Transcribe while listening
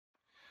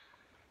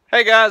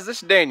Hey guys,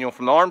 this is Daniel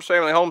from the Arms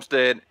Family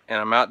Homestead, and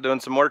I'm out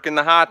doing some work in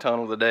the high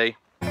tunnel today.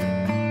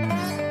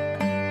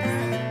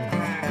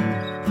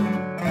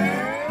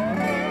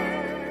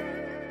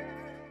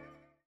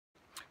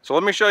 So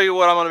let me show you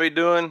what I'm going to be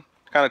doing,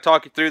 kind of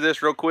talk you through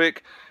this real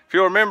quick. If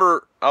you'll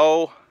remember,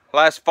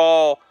 last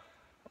fall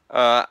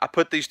I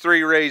put these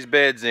 3 raised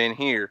beds in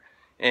here,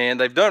 and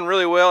they've done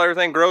really well.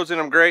 Everything grows in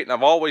them great, and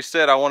I've always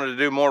said I wanted to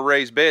do more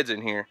raised beds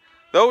in here.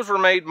 Those were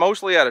made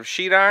mostly out of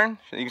sheet iron.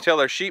 You can tell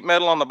they're sheet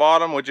metal on the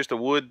bottom with just a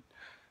wood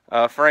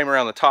frame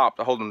around the top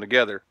to hold them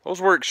together. Those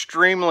were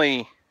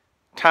extremely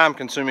time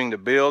consuming to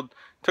build.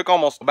 Took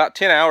almost about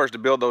 10 hours to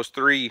build those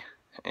 3,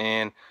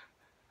 and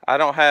I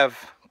don't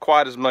have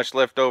quite as much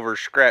leftover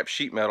scrap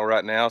sheet metal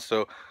right now,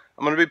 so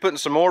I'm going to be putting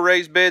some more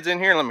raised beds in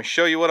here. Let me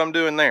show you what I'm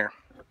doing there.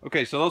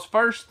 Okay, so those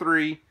first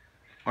 3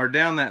 are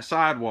down that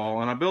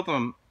sidewall, and I built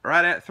them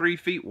right at 3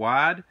 feet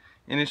wide,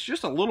 and it's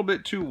just a little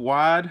bit too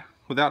wide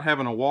without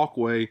having a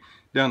walkway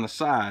down the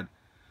side.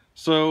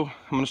 So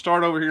I'm going to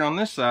start over here on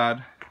this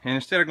side, and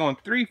instead of going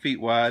 3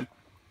 feet wide,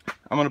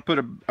 I'm going to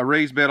put a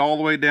raised bed all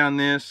the way down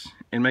this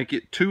and make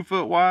it 2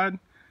 foot wide,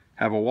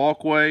 have a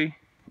walkway,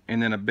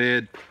 and then a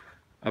bed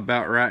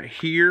about right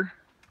here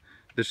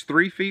that's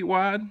 3 feet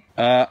wide.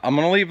 I'm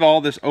going to leave all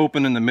this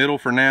open in the middle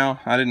for now.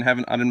 I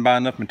didn't buy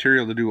enough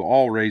material to do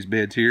all raised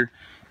beds here.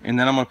 And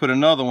then I'm going to put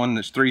another one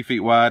that's 3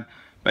 feet wide.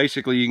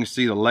 Basically, you can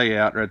see the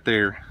layout right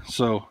there.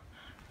 So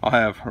I'll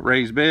have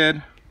raised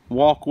bed,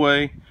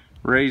 walkway,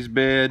 raised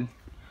bed,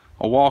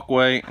 a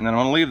walkway, and then I'm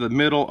going to leave the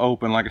middle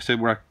open, like I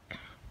said, where I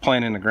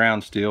plant in the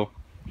ground still.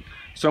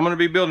 So I'm going to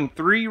be building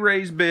 3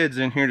 raised beds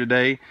in here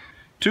today.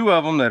 2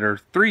 of them that are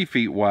 3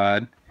 feet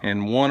wide,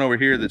 and 1 over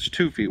here that's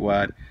 2 feet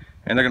wide,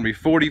 and they're going to be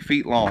 40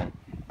 feet long.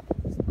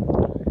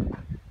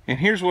 And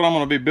here's what I'm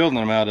going to be building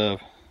them out of.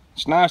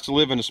 It's nice to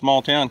live in a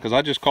small town because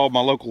I just called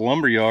my local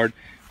lumber yard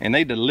and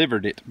they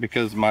delivered it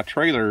because my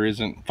trailer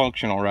isn't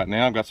functional right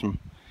now. I've got some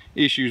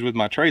issues with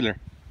my trailer.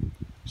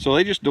 So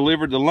they just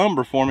delivered the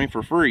lumber for me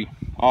for free.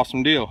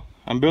 Awesome deal.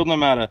 I'm building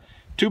them out of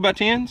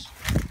 2x10s,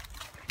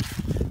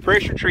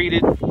 pressure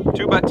treated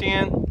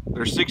 2x10.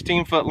 They're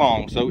 16 foot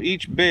long. So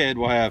each bed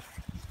will have,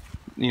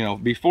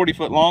 be 40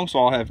 foot long. So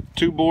I'll have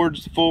 2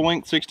 boards full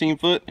length 16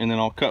 foot, and then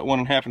I'll cut one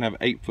in half and have an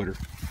 8 footer.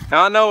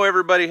 Now I know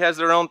everybody has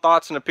their own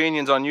thoughts and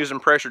opinions on using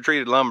pressure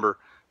treated lumber,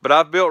 but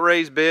I've built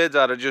raised beds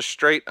out of just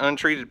straight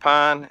untreated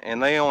pine,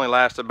 and they only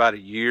last about a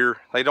year.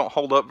 They don't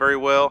hold up very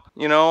well.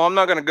 I'm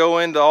not going to go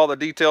into all the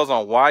details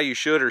on why you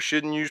should or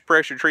shouldn't use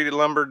pressure treated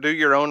lumber. Do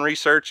your own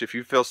research. If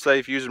you feel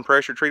safe using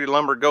pressure treated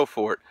lumber, go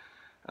for it.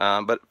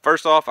 But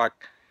first off,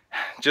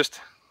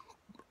 just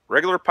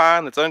regular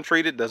pine that's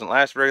untreated doesn't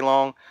last very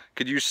long.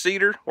 Could use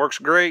cedar, works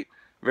great,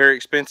 very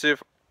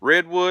expensive.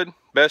 Redwood,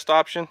 best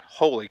option.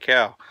 Holy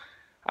cow,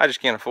 I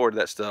just can't afford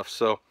that stuff.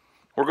 So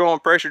we're going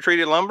pressure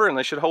treated lumber, and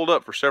they should hold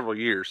up for several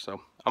years.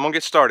 So I'm gonna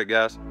get started,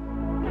 guys.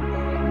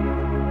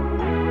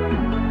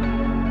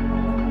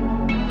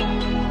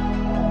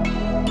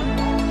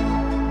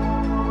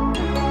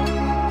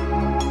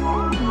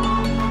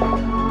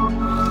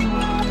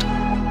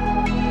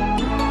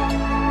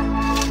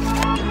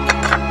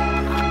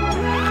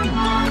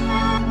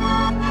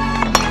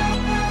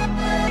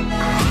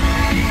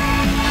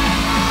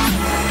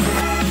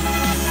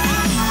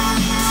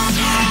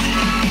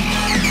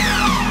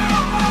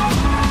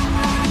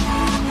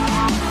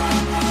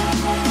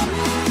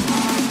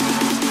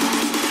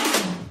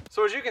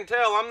 So as you can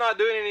tell, I'm not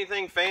doing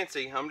anything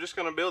fancy. I'm just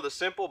going to build a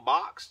simple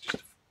box,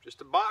 just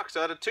a box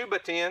out of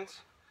 2x10s.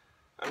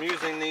 I'm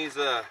using these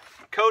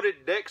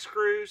coated deck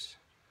screws.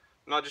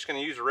 I'm not just going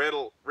to use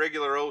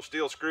regular old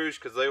steel screws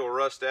because they will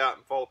rust out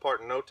and fall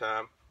apart in no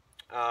time.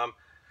 I'm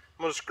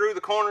going to screw the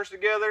corners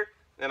together,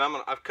 and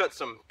I've cut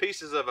some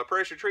pieces of a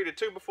pressure treated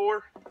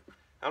 2x4.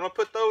 I'm going to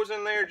put those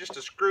in there just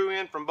to screw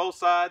in from both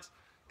sides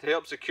to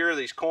help secure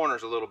these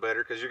corners a little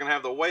better, because you're going to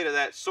have the weight of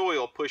that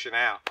soil pushing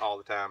out all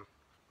the time.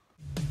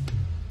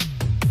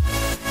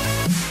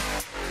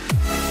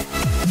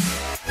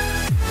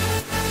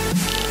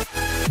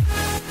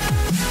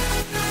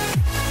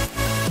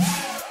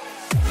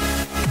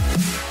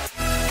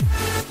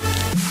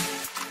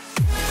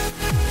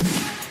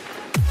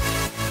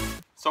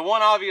 So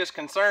one obvious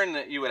concern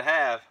that you would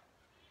have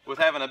with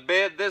having a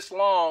bed this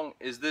long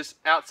is this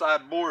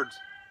outside board's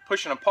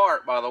pushing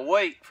apart by the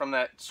weight from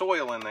that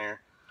soil in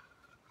there.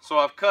 So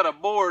I've cut a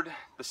board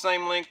the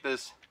same length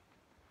as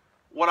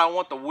what I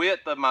want the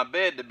width of my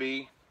bed to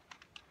be.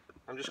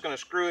 I'm just going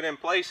to screw it in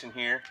place in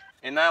here,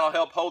 and that'll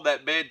help hold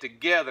that bed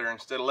together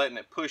instead of letting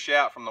it push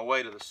out from the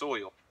weight of the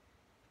soil.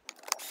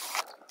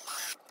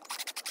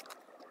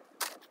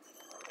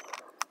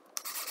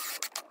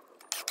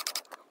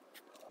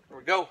 There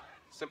we go.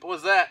 Simple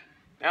as that.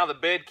 Now the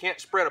bed can't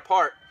spread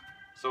apart,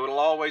 so it'll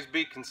always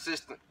be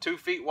consistent, 2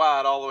 feet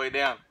wide all the way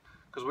down.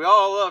 Because we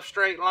all love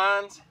straight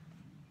lines,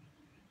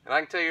 and I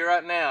can tell you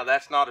right now,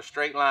 that's not a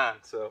straight line.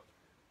 So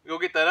go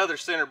get that other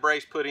center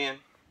brace put in.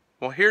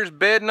 Well, here's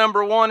bed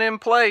number 1 in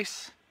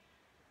place.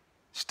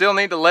 Still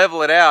need to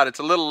level it out. It's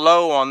a little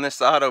low on this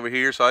side over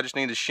here, so I just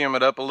need to shim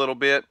it up a little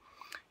bit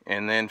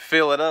and then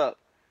fill it up.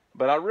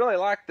 But I really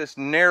like this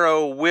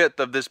narrow width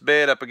of this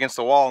bed up against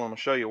the wall, and I'm going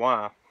to show you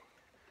why.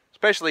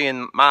 Especially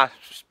in my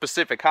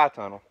specific high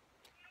tunnel.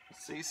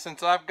 See,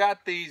 since I've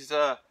got these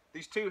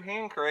two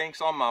hand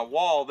cranks on my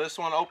wall, this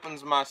one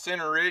opens my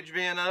center ridge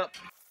vent up.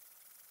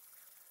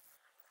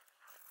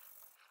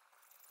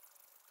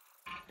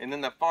 And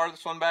then the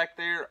farthest one back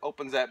there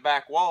opens that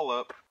back wall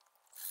up.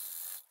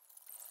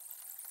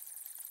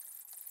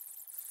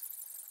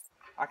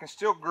 I can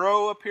still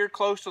grow up here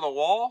close to the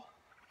wall,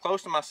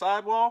 close to my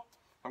sidewall.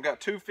 I've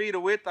got 2 feet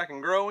of width I can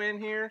grow in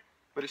here,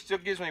 but it still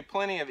gives me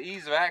plenty of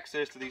ease of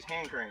access to these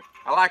hand cranks.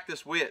 I like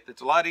this width.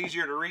 It's a lot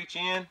easier to reach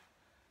in.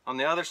 On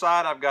the other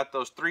side, I've got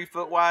those 3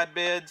 foot wide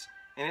beds,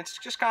 and it's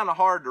just kind of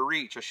hard to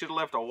reach. I should have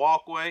left a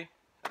walkway.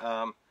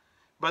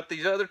 But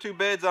these other 2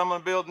 beds I'm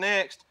going to build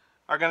next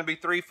are going to be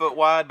 3 foot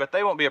wide, but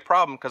they won't be a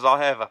problem because I'll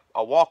have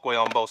a walkway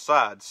on both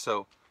sides.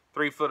 So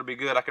 3 foot will be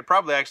good. I could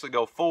probably actually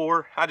go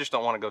 4. I just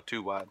don't want to go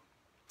too wide.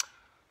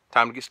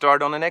 Time to get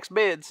started on the next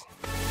beds.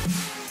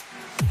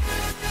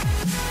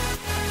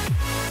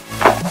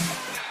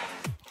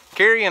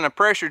 Carrying a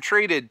pressure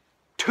treated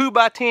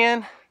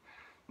 2x10.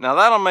 Now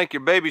that'll make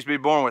your babies be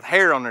born with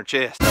hair on their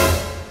chest.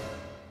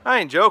 I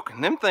ain't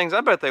joking. Them things,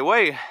 I bet they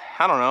weigh,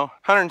 I don't know,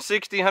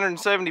 160,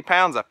 170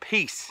 pounds a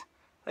piece.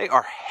 They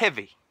are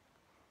heavy.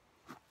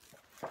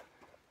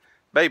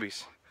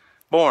 Babies,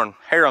 born,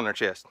 hair on their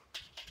chest.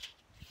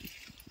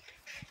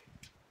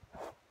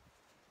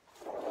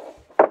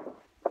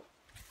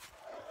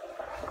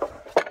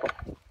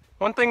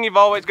 One thing you've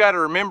always got to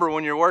remember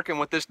when you're working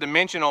with this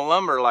dimensional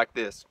lumber like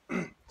this.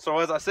 So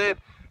as I said,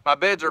 my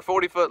beds are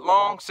 40 foot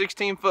long,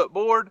 16 foot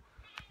board.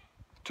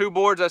 2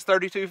 boards, that's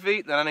 32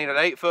 feet. Then I need an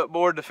 8 foot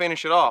board to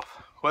finish it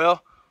off.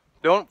 Well,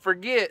 don't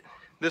forget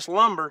this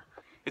lumber.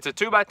 It's a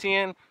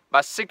 2x10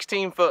 by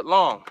 16 foot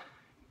long.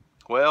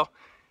 Well,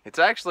 it's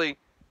actually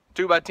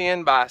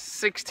 2x10 by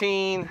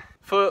 16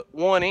 foot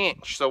 1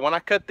 inch. So when I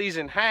cut these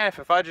in half,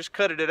 if I just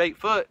cut it at 8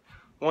 foot,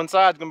 one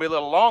side's gonna be a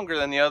little longer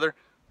than the other,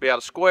 be out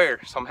of square.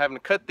 So I'm having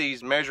to cut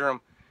these, measure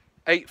them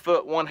 8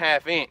 foot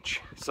 1/2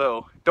 inch.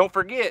 So don't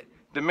forget,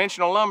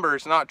 dimensional lumber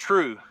is not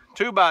true.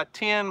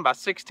 2x10 by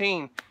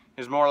 16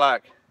 is more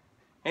like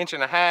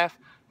 1.5 inches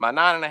by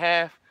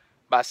 9.5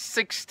 by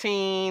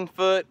 16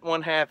 foot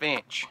 1/2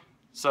 inch.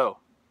 So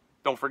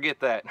don't forget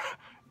that.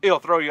 It'll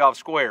throw you off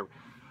square.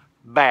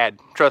 Bad,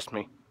 trust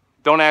me.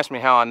 Don't ask me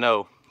how I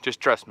know, just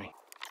trust me.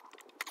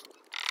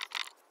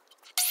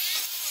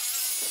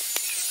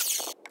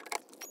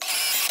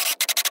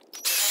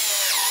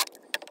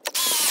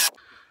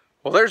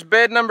 Well, there's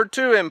bed number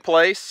 2 in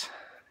place.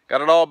 Got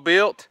it all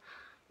built.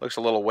 Looks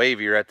a little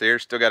wavy right there.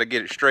 Still got to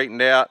get it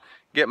straightened out.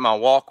 Get my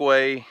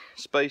walkway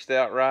spaced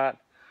out right.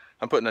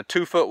 I'm putting a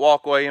 2 foot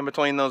walkway in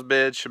between those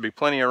beds. Should be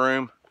plenty of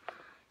room.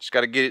 Just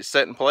got to get it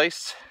set in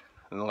place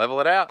and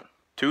level it out.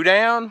 2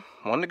 down,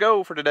 1 to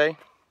go for today.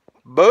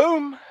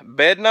 Boom,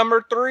 bed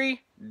number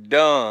 3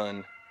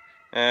 done.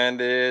 And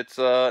it's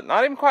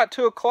not even quite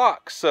 2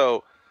 o'clock.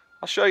 So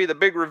I'll show you the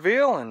big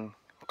reveal and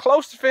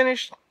close to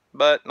finished,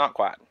 but not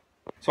quite.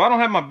 So I don't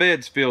have my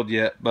beds filled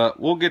yet, but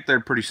we'll get there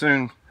pretty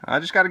soon. I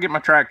just got to get my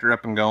tractor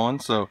up and going.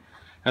 So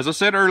as I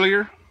said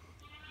earlier,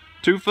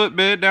 2 foot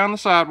bed down the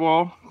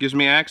sidewall gives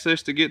me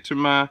access to get to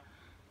my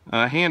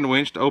hand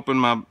winch to open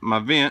my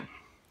vent.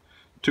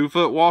 2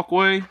 foot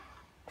walkway,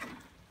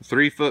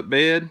 3 foot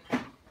bed,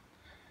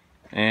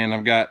 and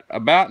I've got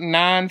about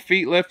 9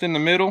 feet left in the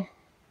middle.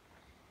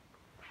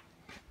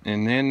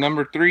 And then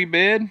number 3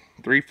 bed,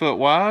 3 foot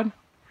wide,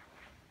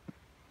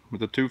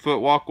 with a 2 foot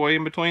walkway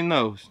in between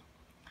those.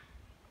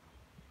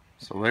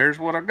 So there's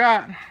what I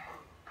got.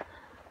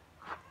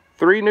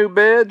 3 new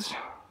beds,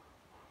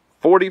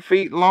 40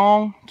 feet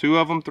long, 2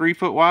 of them 3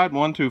 foot wide,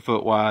 1 2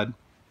 foot wide.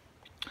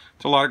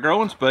 It's a lot of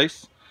growing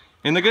space.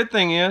 And the good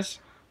thing is,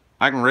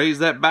 I can raise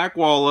that back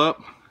wall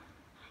up,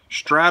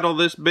 straddle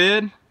this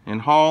bed,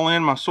 and haul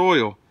in my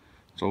soil.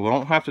 So I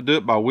don't have to do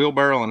it by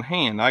wheelbarrow in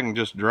hand. I can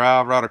just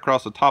drive right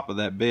across the top of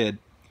that bed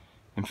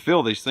and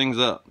fill these things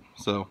up.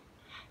 So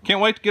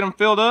can't wait to get them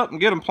filled up and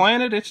get them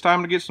planted. It's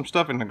time to get some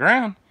stuff in the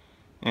ground.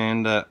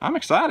 And I'm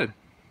excited.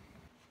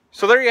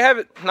 So there you have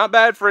it. Not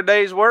bad for a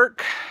day's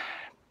work.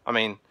 I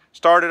mean,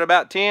 started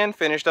about 10,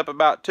 finished up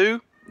about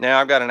 2. Now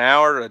I've got an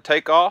hour to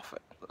take off,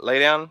 lay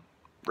down,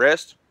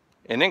 rest,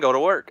 and then go to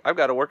work. I've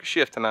got to work a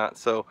shift tonight,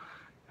 so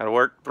got to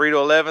work 3 to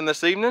 11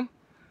 this evening.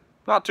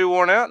 Not too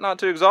worn out, not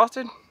too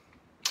exhausted.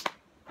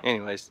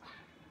 Anyways,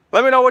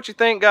 let me know what you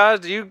think, guys.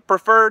 Do you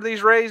prefer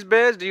these raised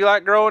beds? Do you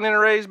like growing in a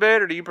raised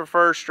bed, or do you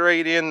prefer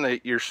straight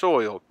in your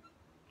soil?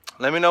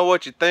 Let me know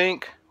what you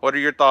think. What are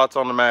your thoughts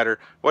on the matter?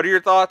 What are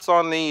your thoughts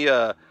on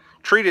the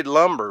treated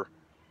lumber?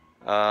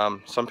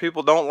 Some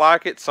people don't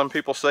like it. Some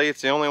people say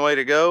it's the only way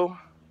to go.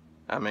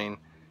 I mean,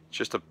 it's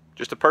just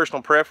a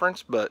personal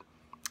preference, but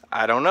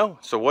I don't know.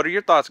 So what are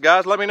your thoughts,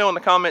 guys? Let me know in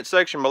the comment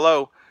section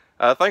below.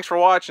 Thanks for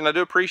watching. I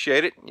do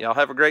appreciate it. Y'all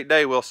have a great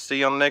day. We'll see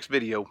you on the next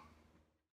video.